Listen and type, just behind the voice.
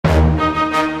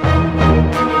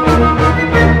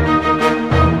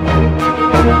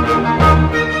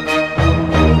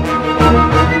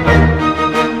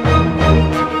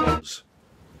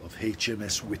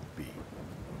HMS Whitby.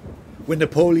 When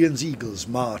Napoleon's eagles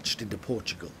marched into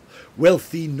Portugal,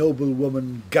 wealthy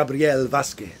noblewoman Gabrielle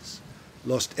Vasquez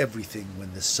lost everything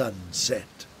when the sun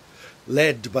set.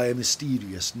 Led by a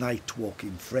mysterious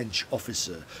night-walking French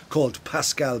officer called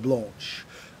Pascal Blanche,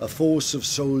 a force of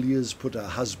soldiers put her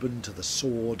husband to the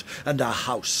sword and her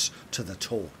house to the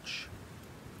torch.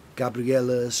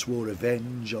 Gabriella swore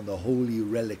revenge on the holy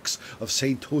relics of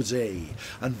Saint Jose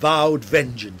and vowed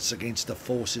vengeance against the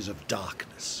forces of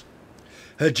darkness.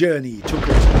 Her journey took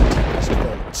her to the deepest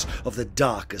vaults of the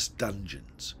darkest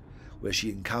dungeons, where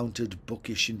she encountered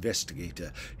bookish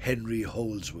investigator Henry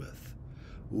Holdsworth,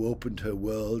 who opened her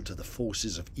world to the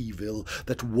forces of evil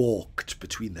that walked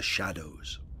between the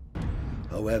shadows.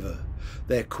 However,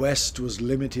 their quest was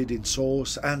limited in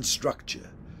source and structure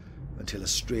until a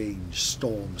strange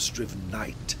storm-striven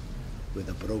night, when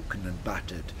the broken and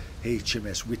battered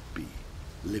HMS Whitby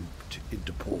limped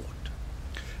into port.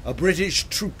 A British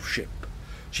troop ship,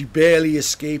 she barely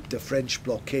escaped a French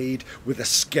blockade with a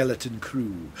skeleton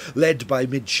crew, led by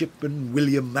midshipman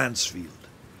William Mansfield.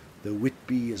 The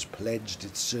Whitby has pledged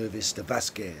its service to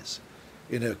Vasquez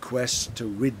in her quest to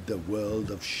rid the world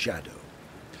of shadow.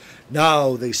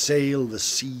 Now they sail the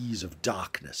seas of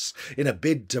darkness in a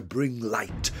bid to bring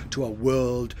light to a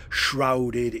world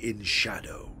shrouded in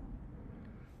shadow.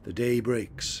 The day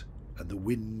breaks and the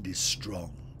wind is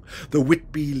strong. The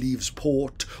Whitby leaves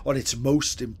port on its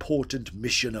most important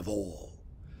mission of all,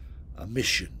 a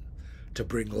mission to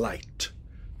bring light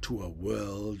to a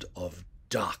world of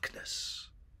darkness.